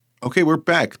Okay, we're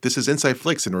back. This is Inside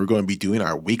Flicks, and we're going to be doing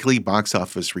our weekly box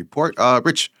office report.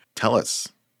 Rich, tell us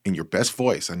in your best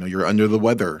voice. I know you're under the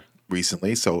weather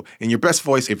recently, so in your best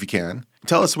voice, if you can,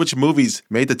 tell us which movies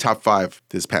made the top 5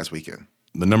 this past weekend.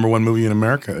 The number one movie in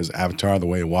America is Avatar: The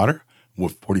Way of Water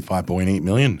with 45.8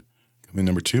 million. Coming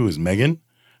number 2 is Megan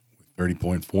with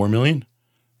 30.4 million.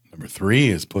 Number 3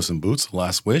 is Puss in Boots: The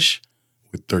Last Wish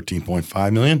with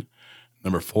 13.5 million.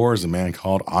 Number 4 is A Man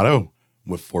Called Otto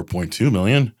with 4.2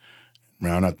 million.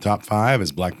 Round out the top 5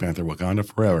 is Black Panther: Wakanda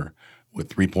Forever with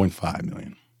 3.5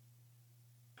 million.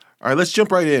 All right, let's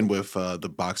jump right in with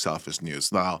the box office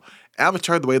news. Now,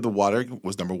 Avatar: The Way of the Water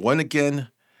was number 1 again.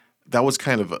 That was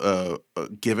kind of a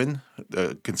given,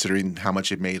 considering how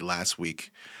much it made last week.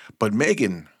 But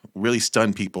Megan really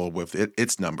stunned people with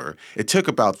its number. It took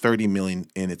about 30 million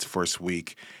in its first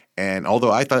week. And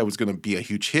although I thought it was going to be a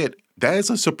huge hit, that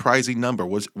is a surprising number.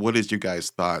 What is your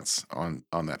guys' thoughts on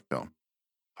that film?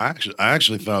 I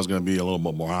actually thought it was going to be a little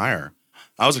bit more higher.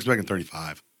 I was expecting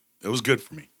 35. It was good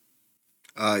for me.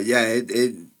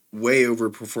 It way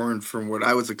overperformed from what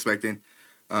I was expecting.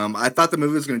 I thought the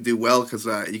movie was going to do well because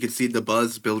you could see the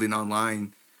buzz building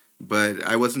online, but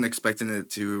I wasn't expecting it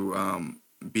to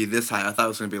be this high. I thought it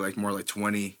was going to be like more like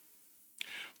 20.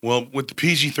 Well, with the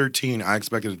PG-13, I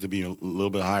expected it to be a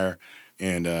little bit higher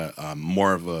and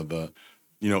more of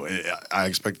I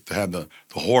expected to have the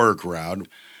horror crowd.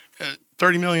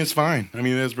 30 million is fine. I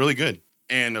mean, it's really good.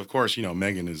 And of course,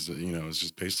 Megan is is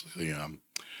just basically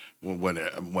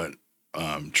what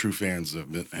true fans of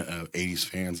 80s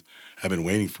fans have been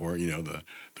waiting for. The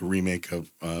remake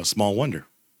of Small Wonder.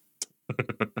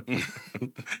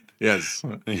 Yes.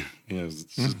 It's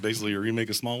just basically a remake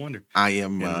of Small Wonder. I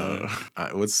am.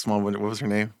 What's Small Wonder? What was her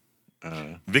name?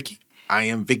 Vicky. I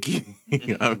am Vicky.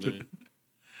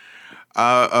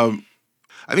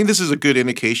 I think this is a good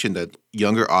indication that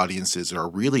younger audiences are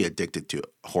really addicted to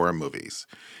horror movies.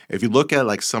 If you look at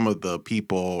like some of the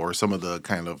people or some of the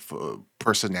kind of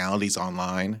personalities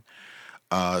online,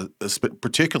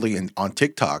 particularly on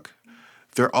TikTok,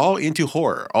 they're all into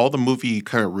horror. All the movie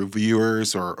kind of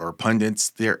reviewers or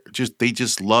pundits, they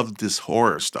just love this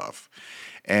horror stuff.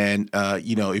 And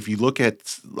if you look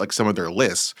at like some of their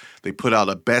lists, they put out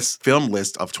a best film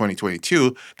list of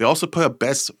 2022. They also put a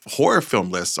best horror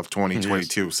film list of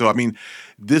 2022. Yes. So I mean,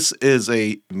 this is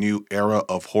a new era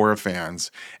of horror fans,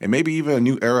 and maybe even a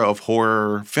new era of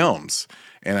horror films.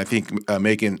 And I think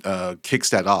Megan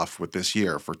kicks that off with this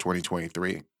year for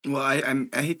 2023. Well, I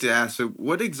hate to ask, so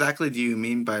what exactly do you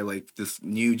mean by like this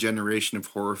new generation of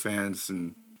horror fans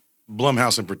and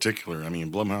Blumhouse in particular? I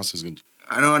mean, Blumhouse is good.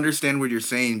 I don't understand what you're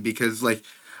saying because like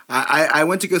I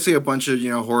went to go see a bunch of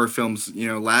horror films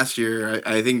last year.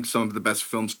 I think some of the best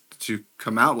films to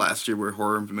come out last year were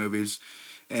horror movies,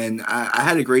 and I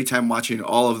had a great time watching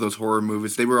all of those horror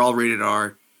movies. They were all rated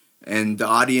R, and the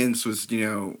audience was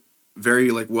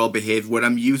very like well behaved. What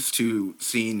I'm used to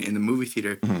seeing in the movie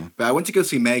theater, but I went to go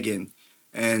see Megan.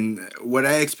 And what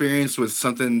I experienced was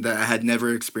something that I had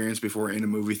never experienced before in a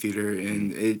movie theater,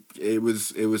 and it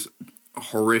was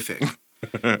horrific.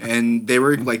 And they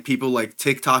were like people like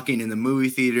TikToking in the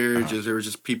movie theater. There were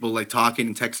just people like talking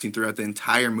and texting throughout the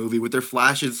entire movie with their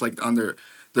flashes like on the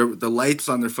lights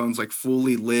on their phones like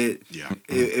fully lit. Yeah,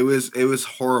 it was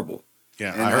horrible.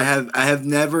 Yeah, and I have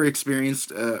never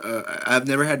experienced I've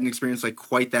never had an experience like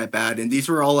quite that bad. And these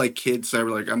were all like kids that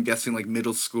were like I'm guessing like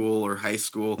middle school or high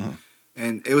school.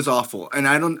 And it was awful. And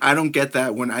I don't get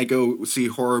that when I go see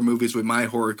horror movies with my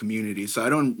horror community. So I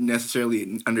don't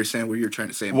necessarily understand what you're trying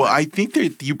to say. Well, I think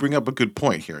that you bring up a good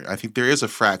point here. I think there is a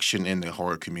fraction in the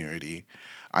horror community.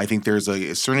 I think there's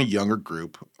a certain younger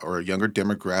group or a younger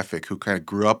demographic who kind of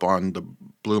grew up on the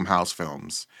Blumhouse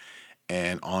films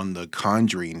and on the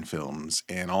Conjuring films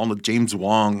and on the James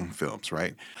Wan films,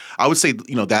 right? I would say,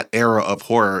 that era of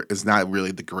horror is not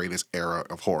really the greatest era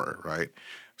of horror, right?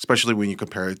 Especially when you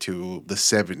compare it to the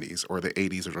 70s or the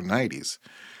 80s or the 90s.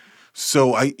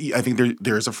 So I think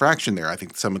there's a fraction there. I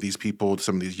think some of these people,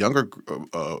 some of these younger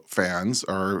fans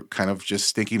are kind of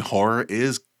just thinking horror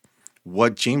is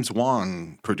what James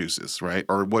Wan produces, right?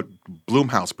 Or what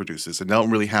Blumhouse produces, and they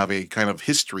don't really have a kind of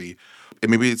history. And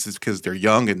maybe it's because they're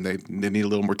young and they need a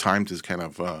little more time to kind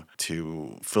of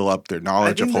to fill up their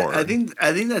knowledge of horror. I think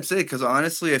that's it. Because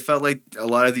honestly, I felt like a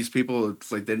lot of these people,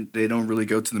 it's like they don't really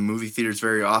go to the movie theaters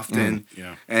very often.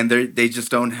 And they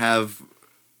just don't have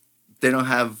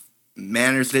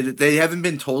manners. They haven't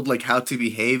been told like how to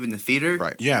behave in the theater.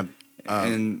 Right. Yeah.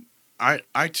 And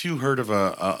I too heard of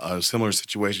a similar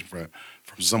situation from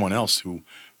someone else who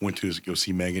went to go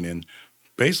see Megan, and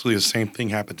basically the same thing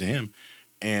happened to him.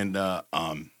 And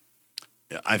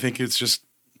I think it's just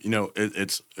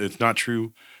it's not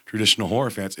true traditional horror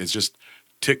fans. It's just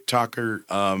TikToker,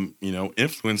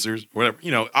 influencers, whatever,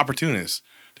 opportunists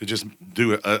to just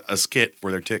do a skit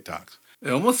for their TikToks. It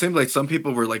almost seemed like some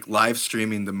people were like live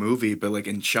streaming the movie, but like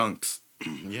in chunks.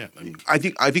 Yeah, I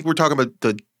think we're talking about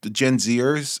the Gen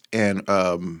Zers, and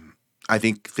I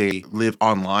think they live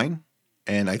online,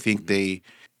 and I think they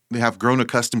have grown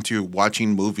accustomed to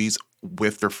watching movies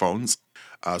with their phones,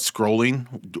 scrolling,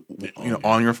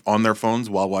 on their phones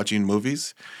while watching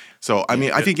movies. So I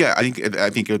mean, I think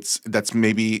that's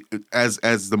maybe as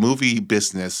the movie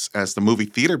business, as the movie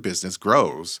theater business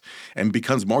grows and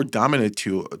becomes more dominant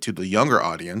to the younger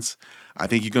audience, I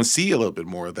think you're going to see a little bit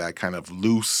more of that kind of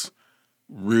loose,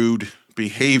 rude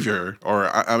behavior, or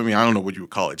I mean, I don't know what you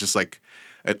would call it, just like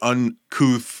an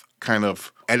uncouth kind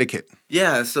of etiquette.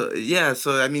 So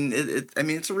I mean,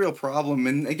 it's a real problem.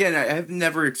 And again, I've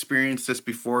never experienced this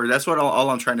before. That's what all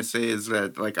I'm trying to say is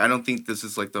that, like, I don't think this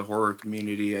is like the horror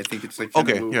community. I think it's like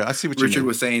Okay, yeah, I see what Richard you mean.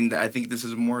 was saying. That I think this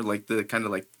is more like the kind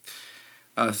of like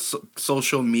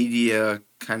social media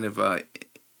kind of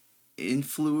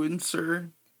influencer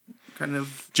kind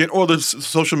of Or the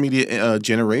social media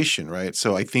generation, right?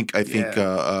 So I think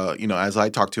Yeah. as I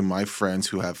talk to my friends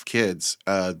who have kids,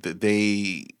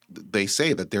 they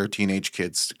say that their teenage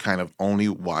kids kind of only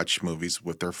watch movies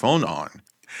with their phone on.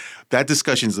 That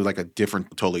discussion is like a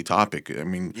different, totally topic. I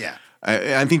mean, Yeah.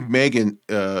 I think Megan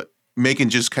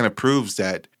just kind of proves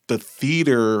that the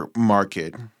theater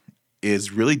market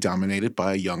is really dominated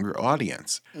by a younger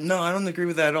audience. No, I don't agree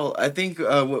with that at all. I think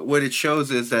what it shows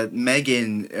is that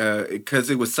Megan, because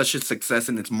it was such a success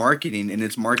in its marketing, and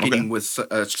its marketing was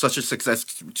such a success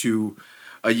to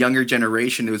a younger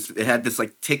generation. It had this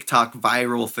like TikTok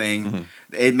viral thing. Mm-hmm.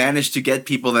 It managed to get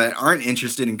people that aren't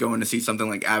interested in going to see something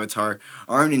like Avatar,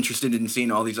 aren't interested in seeing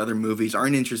all these other movies,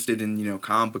 aren't interested in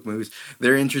comic book movies.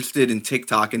 They're interested in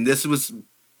TikTok, and this was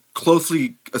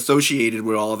closely associated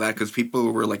with all of that because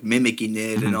people were like mimicking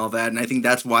it and all that, and I think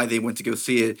that's why they went to go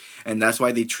see it, and that's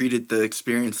why they treated the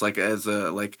experience like as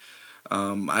a like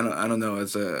I don't know,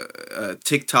 as a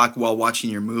TikTok while watching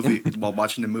your movie while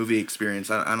watching the movie experience.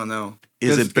 I don't know.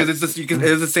 Is it because it's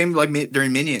the same like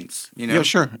during Minions, Yeah,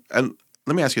 sure. And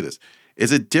let me ask you this: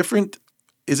 Is it different?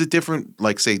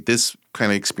 Like, say, this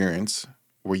kind of experience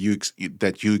where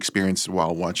that you experienced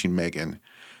while watching Megan,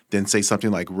 than say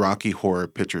something like Rocky Horror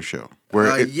Picture Show,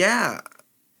 where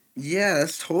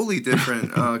that's totally different.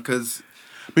 Because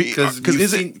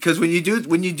because when you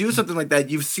do something like that,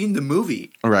 you've seen the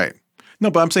movie. Right. No,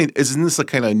 but I'm saying, isn't this a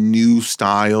kind of new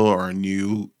style or a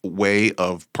new way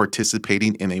of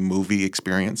participating in a movie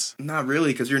experience? Not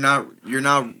really, because you're not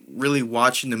really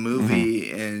watching the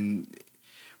movie, and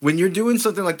when you're doing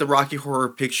something like the Rocky Horror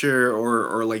Picture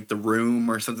or like The Room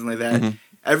or something like that,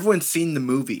 everyone's seen the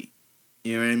movie.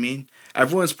 You know what I mean?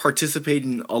 Everyone's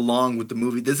participating along with the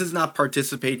movie. This is not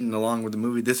participating along with the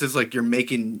movie. This is like you're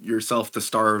making yourself the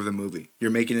star of the movie. You're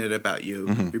making it about you.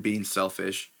 You're being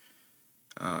selfish.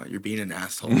 You're being an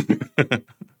asshole.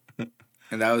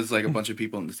 And that was like a bunch of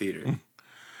people in the theater.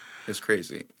 It's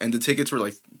crazy. And the tickets were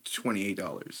like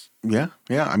 $28. Yeah.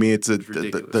 I mean, it's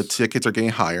ridiculous. The tickets are getting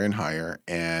higher and higher,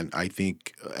 and I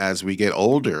think as we get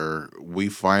older, we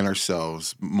find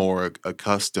ourselves more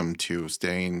accustomed to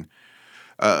staying.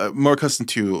 More accustomed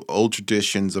to old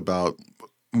traditions about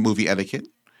movie etiquette.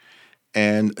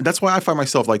 And that's why I find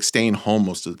myself like staying home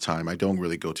most of the time. I don't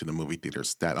really go to the movie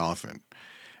theaters that often.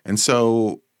 And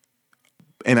so,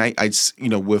 and I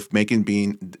with making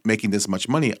this much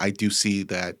money, I do see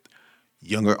that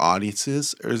younger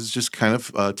audiences is just kind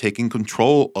of taking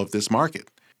control of this market,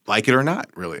 like it or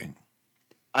not, really.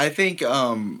 I think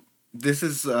this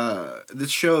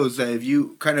shows that if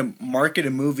you kind of market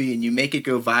a movie and you make it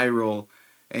go viral,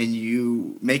 and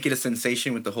you make it a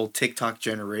sensation with the whole TikTok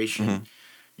generation,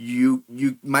 you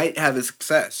might have a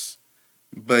success,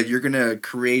 but you're gonna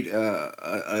create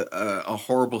a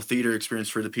horrible theater experience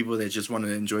for the people that just want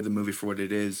to enjoy the movie for what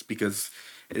it is. Because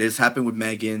it has happened with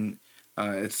Megan.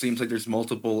 It seems like there's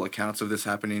multiple accounts of this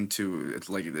happening too.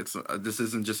 This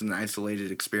isn't just an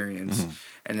isolated experience,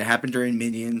 and it happened during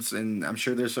Minions, and I'm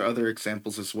sure there's other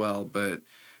examples as well. But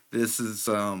this is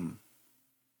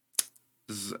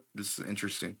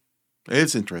interesting.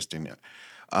 It's interesting.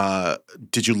 Yeah.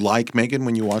 Did you like Megan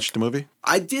when you watched the movie?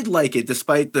 I did like it,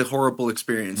 despite the horrible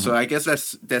experience. So I guess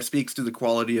that speaks to the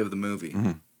quality of the movie.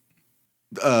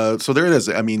 So there it is.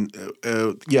 I mean,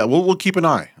 yeah, we'll keep an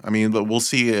eye. I mean, we'll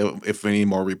see if any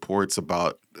more reports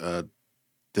about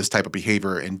this type of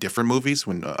behavior in different movies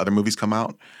when other movies come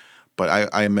out. But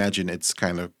I imagine it's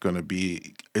kind of going to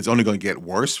be. It's only going to get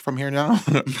worse from here now.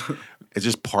 It's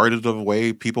just part of the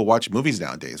way people watch movies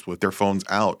nowadays, with their phones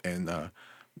out and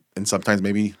and sometimes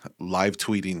maybe live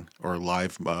tweeting or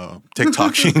live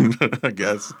TikToking, I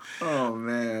guess. Oh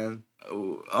man.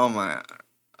 Oh my.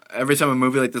 Every time a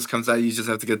movie like this comes out, you just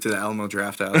have to get to the Alamo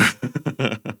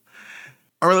Drafthouse.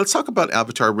 All right, let's talk about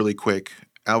Avatar really quick.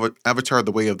 Avatar: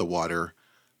 The Way of the Water.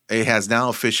 It has now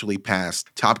officially passed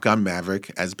Top Gun: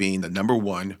 Maverick as being the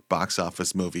 #1 box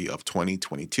office movie of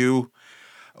 2022.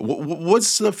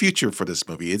 What's the future for this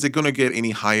movie? Is it going to get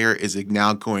any higher? Is it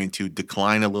now going to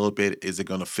decline a little bit? Is it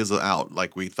going to fizzle out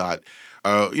like we thought?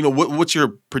 What's your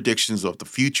predictions of the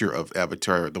future of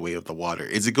Avatar: The Way of the Water?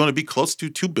 Is it going to be close to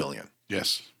 2 billion?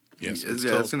 Yes. Yes.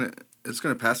 It's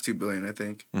gonna pass 2 billion, I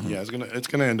think. Yeah, it's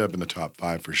gonna end up in the top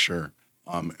 5 for sure.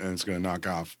 And it's gonna knock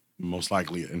off most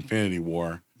likely Infinity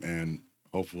War and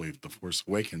hopefully The Force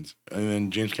Awakens. And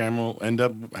then James Cameron will end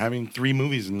up having 3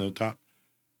 movies in the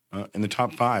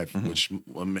top 5, which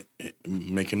will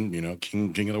make him,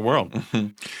 king of the world.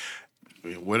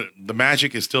 The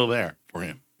magic is still there for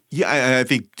him. Yeah, I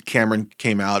think Cameron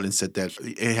came out and said that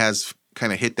it has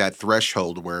kind of hit that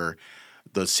threshold where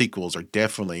the sequels are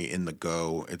definitely in the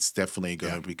go. It's definitely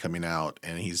going to be coming out,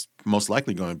 and he's most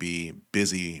likely going to be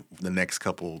busy the next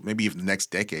couple, maybe even the next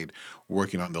decade,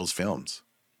 working on those films.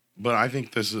 But I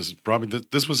think this is probably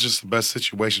this was just the best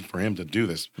situation for him to do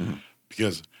this,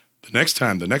 because the next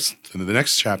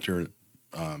chapter,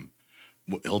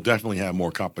 he'll definitely have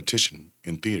more competition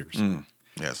in theaters.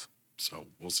 Yes. So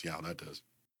we'll see how that does.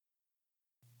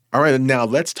 All right, now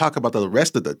let's talk about the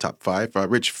rest of the top 5.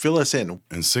 Rich, fill us in.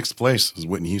 In 6th place is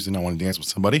Whitney Houston, I Want to Dance with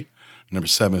Somebody. Number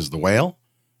 7 is The Whale.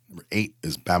 Number 8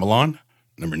 is Babylon.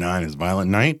 Number 9 is Violent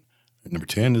Night. And number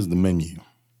 10 is The Menu.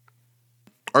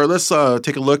 All right, let's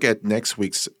take a look at next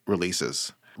week's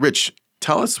releases. Rich,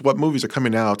 tell us what movies are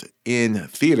coming out in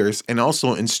theaters and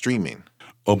also in streaming.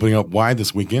 Opening up wide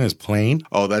this weekend is Plane.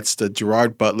 Oh, that's the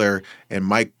Gerard Butler and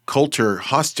Mike Colter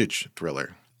hostage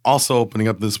thriller. Also opening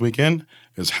up this weekend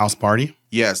is House Party.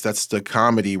 Yes, that's the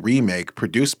comedy remake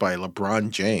produced by LeBron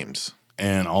James.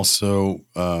 And also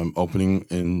opening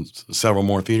in several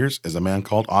more theaters is A Man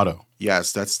Called Otto.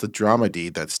 Yes, that's the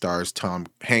dramedy that stars Tom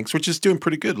Hanks, which is doing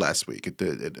pretty good last week. It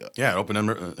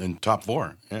opened in top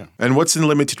 4. Yeah. And what's in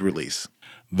limited release?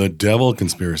 The Devil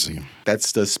Conspiracy.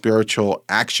 That's the spiritual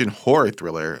action horror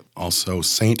thriller. Also,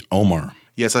 Saint Omar.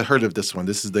 Yes, I heard of this one.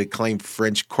 This is the acclaimed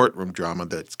French courtroom drama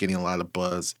that's getting a lot of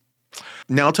buzz.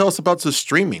 Now tell us about the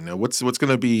streaming. What's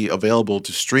going to be available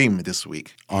to stream this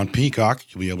week? On Peacock,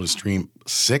 you'll be able to stream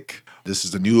Sick. This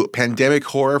is a new pandemic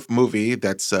horror movie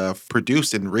that's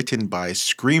produced and written by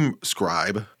Scream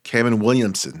scribe Kevin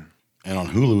Williamson. And on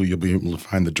Hulu, you'll be able to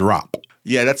find The Drop.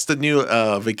 Yeah, that's the new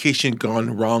Vacation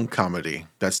Gone Wrong comedy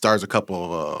that stars a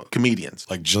couple of comedians.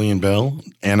 Like Jillian Bell,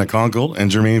 Anna Konkle,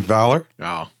 and Jermaine Fowler. Oh.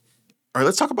 All right,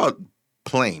 let's talk about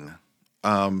Plane.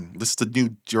 This is the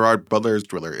new Gerard Butler's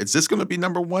thriller. Is this going to be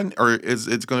 #1 or is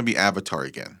it going to be Avatar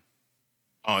again?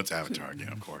 Oh, it's Avatar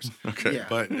again, of course. Okay. Yeah.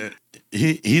 But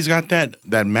he's got that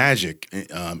magic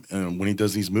when he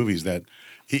does these movies that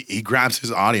he grabs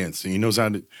his audience, and he knows how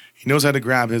to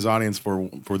grab his audience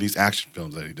for these action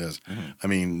films that he does. I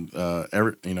mean,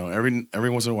 every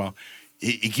once in a while,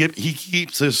 he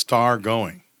keeps his star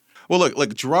going. Well, look,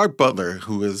 like Gerard Butler,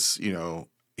 who is,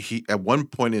 he at one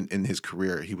point in his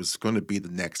career, he was going to be the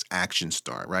next action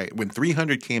star, right? When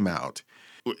 300 came out,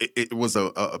 it was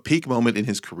a peak moment in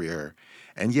his career.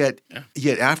 And yet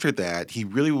after that, he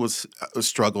really was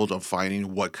struggled on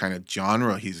finding what kind of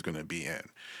genre he's going to be in.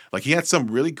 Like he had some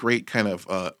really great kind of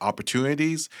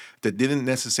opportunities that didn't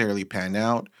necessarily pan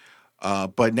out.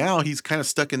 But now he's kind of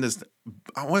stuck in this,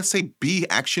 I want to say B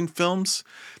action films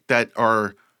that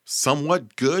are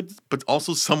somewhat good, but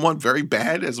also somewhat very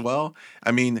bad as well.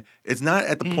 I mean, it's not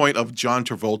at the point of John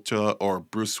Travolta or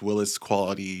Bruce Willis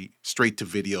quality straight to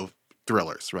video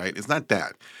thrillers, right? It's not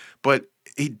that. But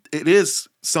it is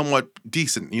somewhat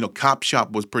decent. Cop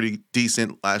Shop was pretty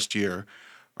decent last year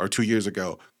or 2 years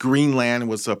ago. Greenland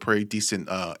was a pretty decent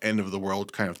end of the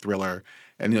world kind of thriller,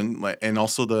 and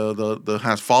also the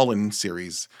Has Fallen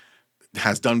series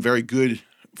has done very good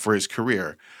for his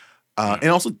career. And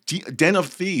also Den of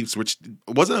Thieves, which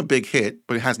wasn't a big hit,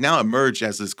 but it has now emerged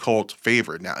as this cult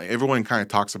favorite. Now everyone kind of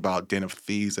talks about Den of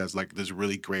Thieves as like this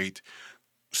really great,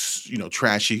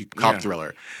 trashy cop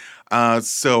thriller.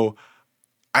 So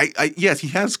yes, he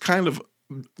has kind of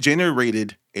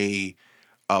generated a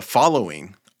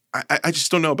following. I just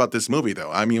don't know about this movie,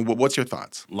 though. I mean, what's your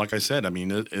thoughts? Like I said, I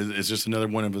mean, it's just another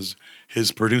one of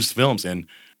his produced films, and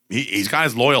he's got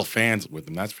his loyal fans with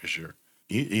him. That's for sure.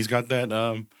 He's got that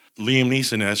Liam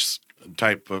Neeson-esque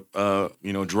type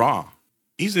of draw.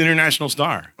 He's an international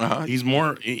star. Uh-huh.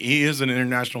 He is an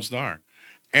international star,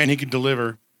 and he can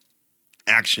deliver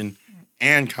action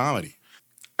and comedy.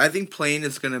 I think Plane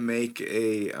is gonna make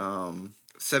a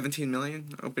 17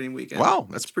 million opening weekend. Wow,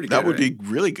 That's pretty good. that would right? be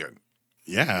really good.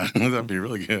 Yeah, that'd be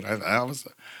really good. I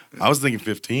was thinking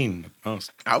 15 at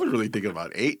most. I was really thinking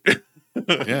about 8.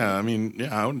 Yeah, I mean,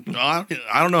 yeah,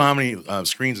 I don't know how many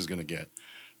screens it's gonna get,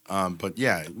 but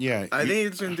yeah, I think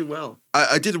it's gonna do well.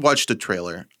 I did watch the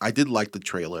trailer. I did like the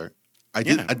trailer.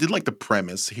 Yeah. I did like the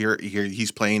premise. Here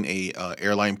he's playing a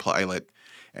airline pilot,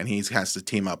 and he has to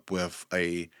team up with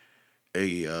a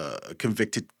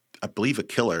convicted, I believe, a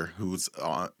killer who's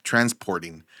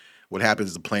transporting. What happens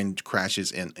is the plane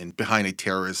crashes in behind a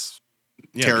terrorist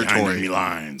behind territory. enemy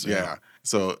lines. Yeah.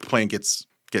 So the plane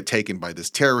get taken by this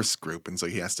terrorist group, and so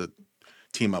he has to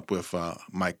team up with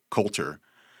Mike Coulter,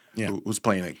 Yeah. who's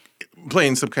playing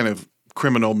some kind of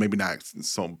criminal, maybe not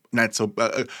so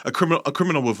a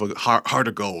criminal with a heart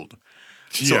of gold.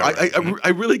 So Yeah, right. I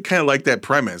really kind of like that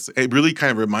premise. It really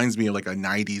kind of reminds me of like a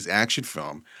 '90s action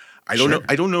film. I don't know. Sure.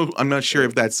 I don't know. I'm not sure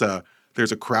if that's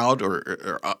there's a crowd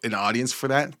or an audience for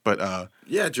that, but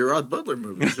Yeah, Gerard Butler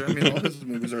movies. I mean, all his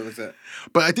movies are like that.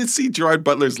 But I did see Gerard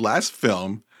Butler's last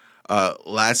film,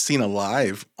 Last Seen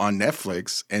Alive, on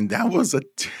Netflix, and that was a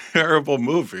terrible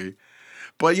movie.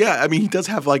 But yeah, I mean, he does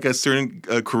have like a certain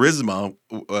charisma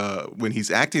when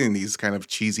he's acting in these kind of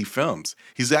cheesy films.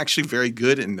 He's actually very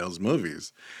good in those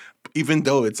movies, even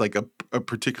though it's like a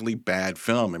particularly bad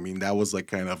film. I mean, that was like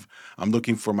kind of I'm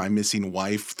looking for my missing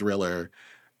wife thriller,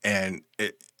 and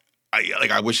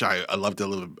I wish I loved it a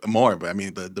little bit more, but I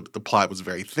mean the plot was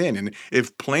very thin. And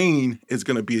if Plane is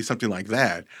going to be something like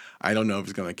that, I don't know if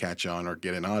it's going to catch on or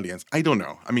get an audience. I don't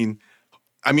know. I mean,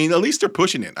 at least they're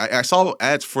pushing it. I saw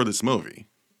ads for this movie.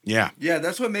 Yeah. Yeah,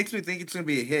 that's what makes me think it's gonna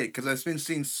be a hit because I've been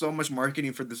seeing so much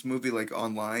marketing for this movie like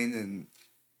online, and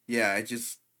yeah, I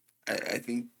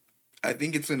think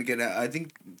it's gonna get out. I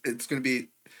think it's gonna be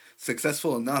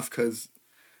successful enough because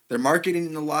they're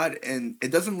marketing a lot, and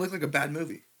it doesn't look like a bad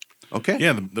movie. Okay.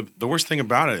 Yeah. The worst thing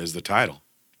about it is the title.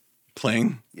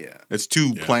 Plane. Yeah. It's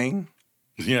too Yeah. plain.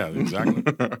 Yeah, exactly.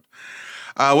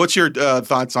 What's your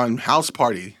thoughts on House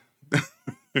Party?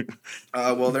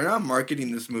 Well, they're not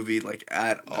marketing this movie like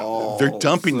at all. They're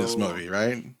dumping this so- movie,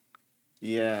 right?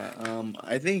 Yeah.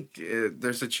 I think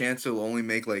there's a chance it'll only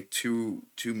make like 2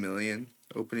 million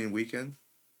opening weekend.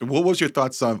 What was your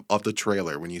thoughts of the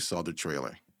trailer when you saw the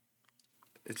trailer?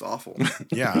 It's awful.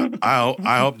 Yeah,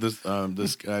 I hope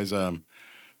this guy's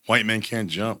White Men Can't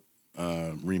Jump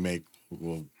remake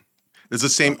will. It's the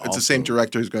same. It's the same Also-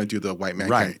 director who's going to do the White Man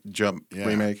Right. Can't Jump Yeah.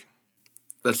 remake.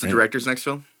 That's the And- director's next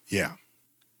film. Yeah,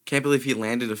 Can't believe he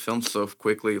landed a film so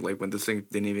quickly, like when this thing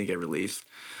didn't even get released.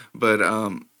 But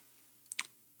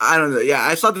I don't know. Yeah,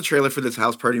 I saw the trailer for this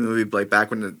House Party movie like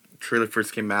back when the trailer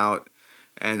first came out,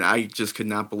 and I just could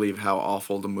not believe how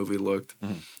awful the movie looked.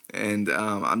 And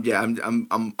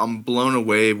I'm blown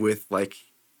away with like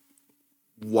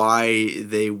why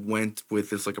they went with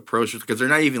this like approach because they're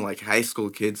not even like high school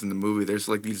kids in the movie. There's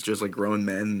like these just like grown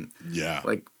men yeah.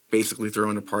 like basically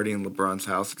throwing a party in LeBron's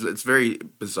house. It's very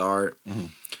bizarre.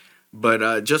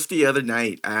 But just the other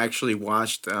night, I actually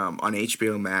watched on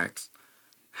HBO Max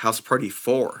House Party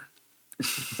 4.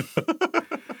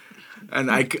 And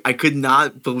I could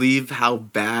not believe how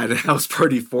bad House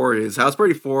Party 4 is. House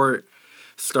Party 4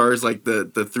 stars like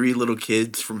the three little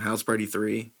kids from House Party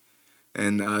 3.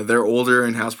 And they're older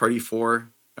in House Party 4.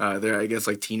 They're, I guess,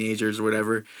 like teenagers or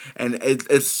whatever. And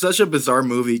it's such a bizarre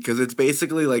movie because it's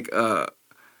basically like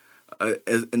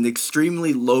an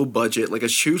extremely low budget, like a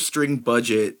shoestring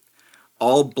budget,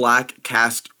 all black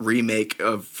cast remake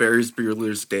of Ferris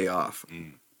Bueller's Day Off.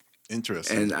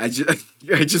 Interesting. And I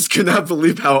just could not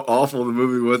believe how awful the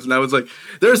movie was. And I was like,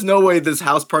 there's no way this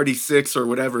House Party 6 or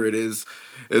whatever it is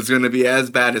going to be as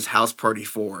bad as House Party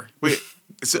 4. Wait,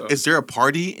 is there a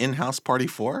party in House Party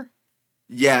 4?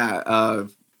 Yeah,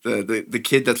 the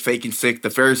kid that's faking sick, the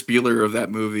Ferris Bueller of that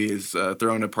movie is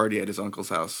throwing a party at his uncle's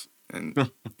house.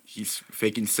 And he's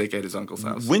faking sick at his uncle's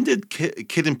house. When did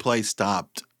Kid and Play stop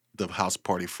the House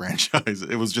Party franchise?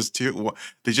 It was just two.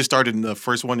 They just started in the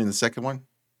first one and the second one?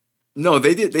 No,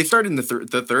 they did. They started in the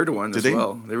third one as they?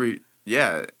 well. They were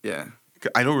yeah.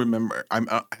 I don't remember. I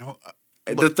don't.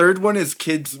 The third one is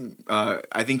kids.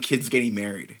 I think kids getting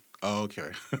married. Oh,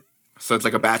 okay. So it's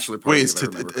like a bachelor party. Wait, is if I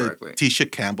remember correctly. Tisha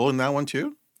Campbell in that one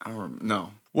too? I don't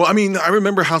no. Well, I mean, I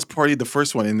remember House Party, the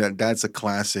first one, and that's a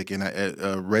classic. And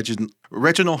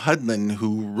Reginald Hudlin,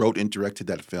 who wrote and directed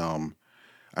that film,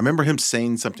 I remember him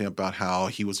saying something about how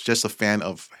he was just a fan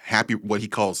of what he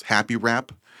calls happy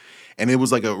rap. And it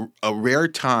was like a rare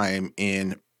time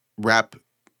in rap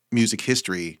music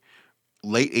history,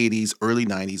 late 80s, early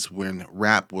 90s, when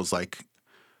rap was like,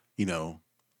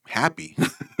 happy.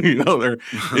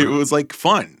 It was like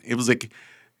fun. It was like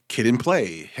Kid and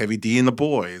Play, Heavy D and the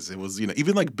Boys. It was,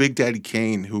 even like Big Daddy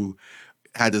Kane, who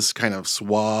had this kind of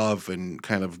suave and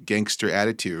kind of gangster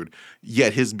attitude,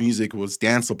 yet his music was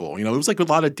danceable. It was like a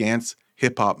lot of dance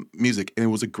hip hop music, and it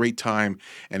was a great time.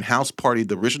 And House Party,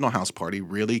 the original House Party,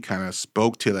 really kind of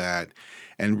spoke to that,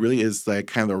 and really is like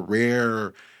kind of a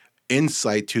rare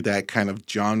insight to that kind of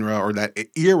genre or that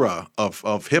era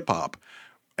of hip hop.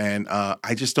 And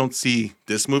I just don't see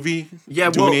this movie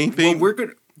doing anything.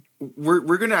 Well,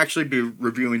 we're gonna actually be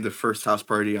reviewing the first House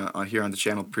Party on here on the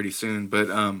channel pretty soon. But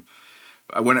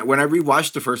when I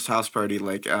rewatched the first House Party,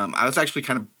 like I was actually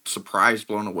kind of surprised,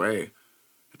 blown away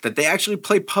that they actually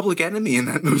play Public Enemy in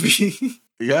that movie.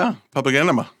 Yeah, Public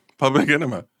Enema.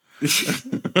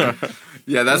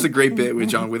 Yeah, that's a great bit with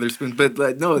John Witherspoon.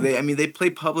 But no, they play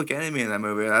Public Enemy in that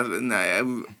movie.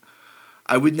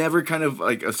 I would never kind of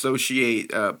like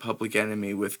associate Public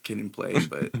Enemy with Kid and Play,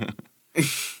 but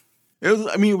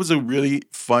it was a really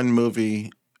fun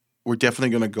movie. We're definitely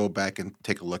going to go back and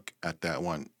take a look at that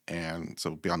one, and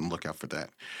so be on the lookout for that.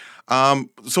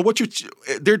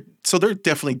 They're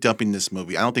definitely dumping this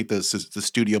movie. I don't think the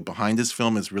studio behind this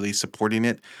film is really supporting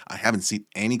it. I haven't seen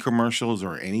any commercials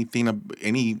or anything.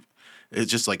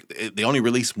 It's just like they only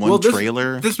released one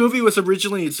trailer. This movie was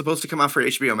originally supposed to come out for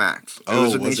HBO Max. It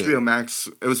was HBO Max.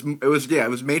 It was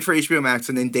made for HBO Max,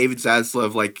 and then David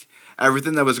Zaslav, like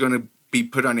everything that was going to be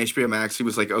put on HBO Max, he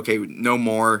was like, okay, no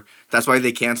more. That's why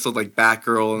they canceled like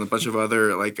Batgirl and a bunch of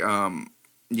other like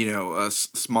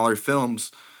smaller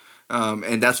films.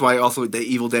 And that's why also the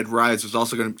Evil Dead Rise was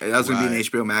also going to be an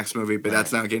HBO Max movie, but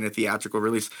that's now getting a theatrical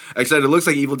release. Like I said, it looks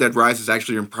like Evil Dead Rise is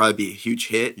actually going to probably be a huge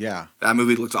hit. Yeah. That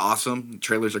movie looks awesome. The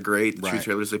trailers are great. The two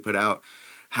trailers they put out.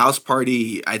 House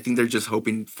Party, I think they're just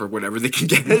hoping for whatever they can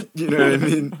get. You know what I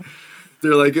mean?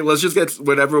 They're like, let's just get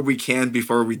whatever we can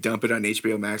before we dump it on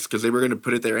HBO Max, because they were going to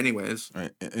put it there anyways.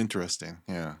 Right. Interesting.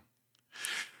 Yeah.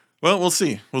 Well, we'll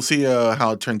see. We'll see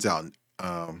how it turns out.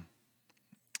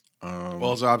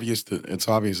 Well, it's obvious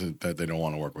that they don't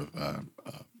want to work with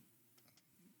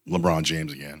LeBron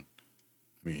James again.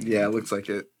 I mean, yeah, it looks like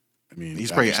it. I mean,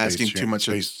 he's probably asking too much.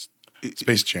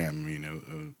 Space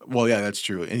Jam, Well, yeah, that's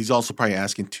true, and he's also probably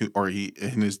asking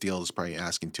in his deal is probably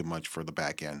asking too much for the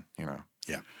back end.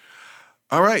 Yeah.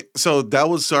 All right, so that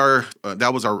was our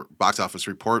box office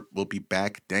report. We'll be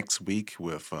back next week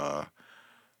with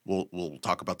we'll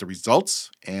talk about the results,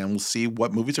 and we'll see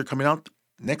what movies are coming out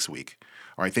next week.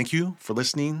 All right, thank you for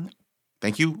listening.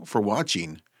 Thank you for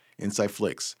watching Inside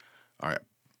Flicks. All right,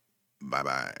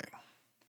 bye-bye.